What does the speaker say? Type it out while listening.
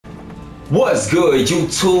What's good,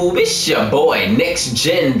 YouTube? It's your boy, Next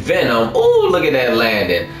Gen Venom. Ooh, look at that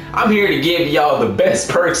landing. I'm here to give y'all the best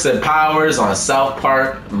perks and powers on South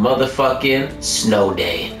Park motherfucking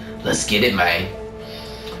Snowday. Let's get it, man.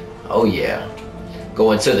 Oh yeah.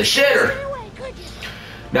 Going to the shitter.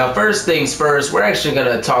 Now, first things first, we're actually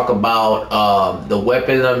gonna talk about the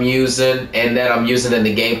weapon I'm using and that I'm using in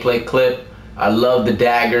the gameplay clip. I love the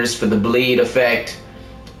daggers for the bleed effect.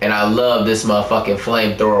 And I love this motherfucking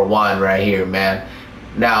flamethrower wand right here, man.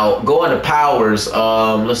 Now, going to powers,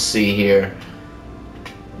 let's see here.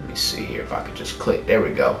 Let me see here if I could just click. There we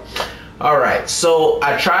go. All right, so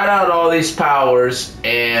I tried out all these powers,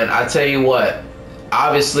 and I tell you what,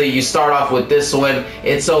 obviously you start off with this one.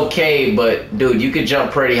 It's okay, but dude, you could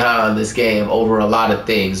jump pretty high on this game over a lot of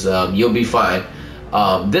things. You'll be fine.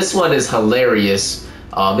 This one is hilarious.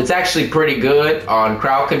 It's actually pretty good on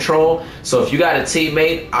crowd control. So if you got a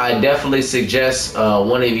teammate, I definitely suggest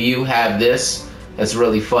one of you have this. It's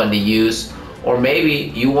really fun to use. Or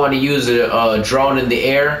maybe you want to use a drone in the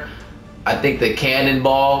air. I think the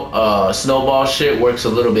cannonball, snowball shit works a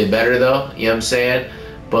little bit better though. You know what I'm saying?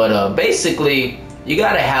 But basically, you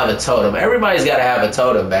got to have a totem. Everybody's got to have a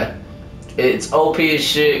totem, man. It's OP as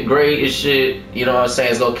shit, great as shit. You know what I'm saying?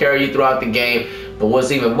 It's going to carry you throughout the game. But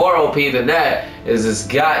what's even more OP than that is this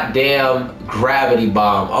goddamn gravity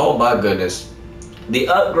bomb. Oh my goodness. The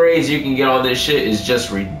upgrades you can get on this shit is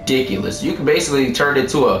just ridiculous. You can basically turn it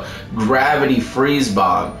to a gravity freeze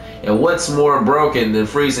bomb. And what's more broken than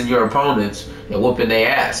freezing your opponents and whooping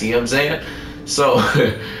their ass? You know what I'm saying? So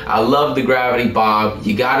I love the gravity bomb.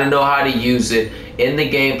 You got to know how to use it. In the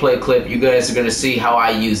gameplay clip, you guys are going to see how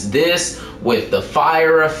I use this with the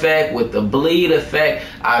fire effect, with the bleed effect.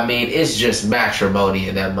 I mean, it's just matrimony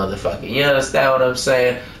in that motherfucker. You understand what I'm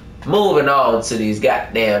saying? Moving on to these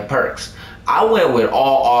goddamn perks. I went with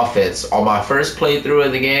all offense. On my first playthrough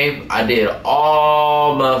of the game, I did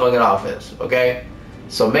all motherfucking offense, okay?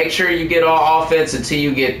 So make sure you get all offense until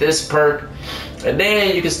you get this perk. And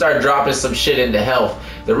then you can start dropping some shit into health.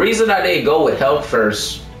 The reason I didn't go with health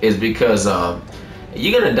first is because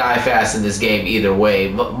you're gonna die fast in this game either way.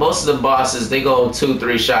 Most of the bosses, they go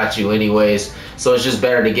 2-3 shots you anyways, so it's just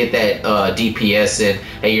better to get that DPS in,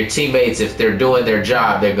 and your teammates, if they're doing their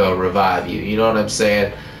job, they're gonna revive you. You know what I'm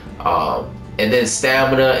saying? And then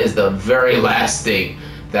stamina is the very last thing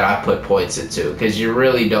that I put points into, because you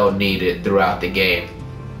really don't need it throughout the game.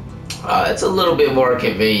 It's a little bit more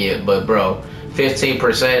convenient, but bro,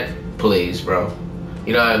 15%, please, bro.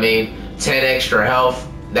 You know what I mean? 10 extra health,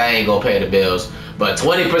 that ain't gonna pay the bills. But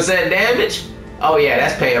 20% damage? Oh yeah,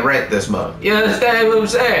 that's paying rent this month. You understand what I'm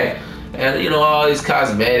saying? And you know, all these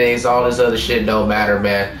cosmetics, all this other shit don't matter,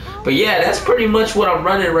 man. But yeah, that's pretty much what I'm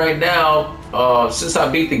running right now. Since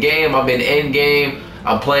I beat the game, I'm in end game.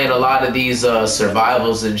 I'm playing a lot of these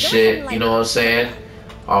survivals and shit, you know what I'm saying?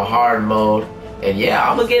 On hard mode. And yeah,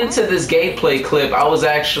 I'm gonna get into this gameplay clip. I was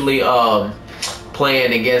actually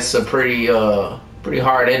playing against some pretty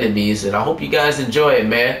hard enemies, and I hope you guys enjoy it,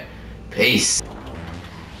 man. Peace.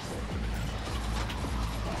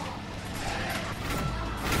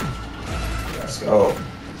 Let's go.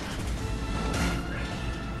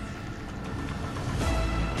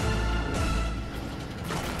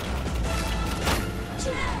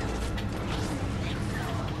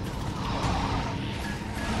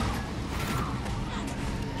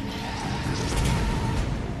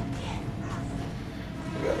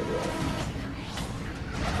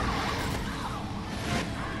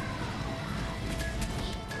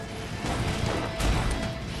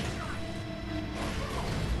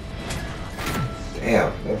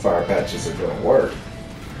 Damn, them fire patches are doing work.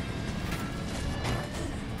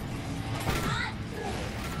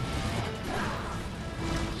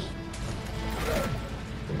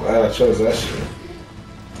 I'm glad I chose that shit.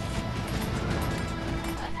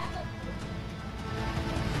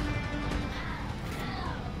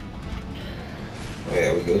 Oh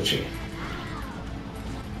yeah, we Gucci.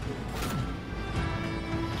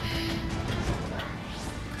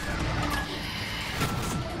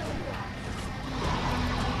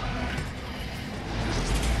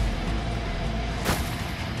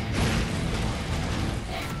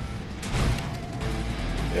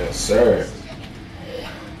 Yes, sir.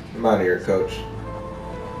 I'm out of here, coach.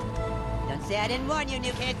 Don't say I didn't warn you,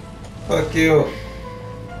 new kid. Fuck you.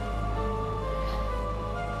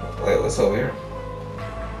 Wait, what's over here?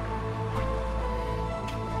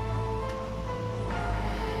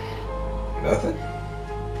 Nothing?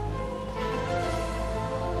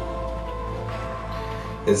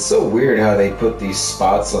 It's so weird how they put these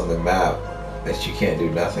spots on the map that you can't do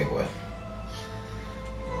nothing with.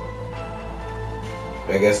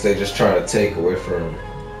 I guess they just try to take away from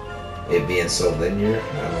It being so linear,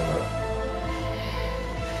 I don't know.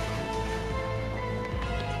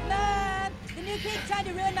 Mom! The new kid's trying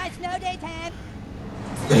to ruin my snow day time.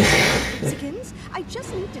 Mexicans, I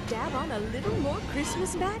just need to dab on a little more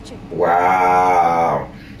Christmas magic. Wow.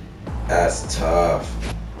 That's tough.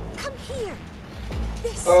 Come here.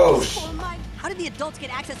 This Oh, is for my... How did the adults get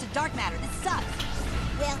access to dark matter? This sucks.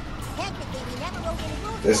 Well, technically, we never wrote any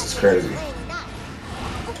rules. This is about whether crazy. it's playing or not.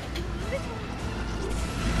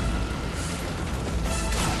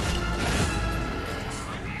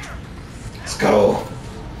 Let's go.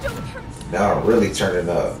 Now I'm really turning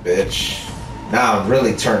up, bitch. Now I'm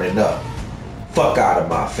really turning up. Fuck out of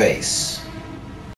my face.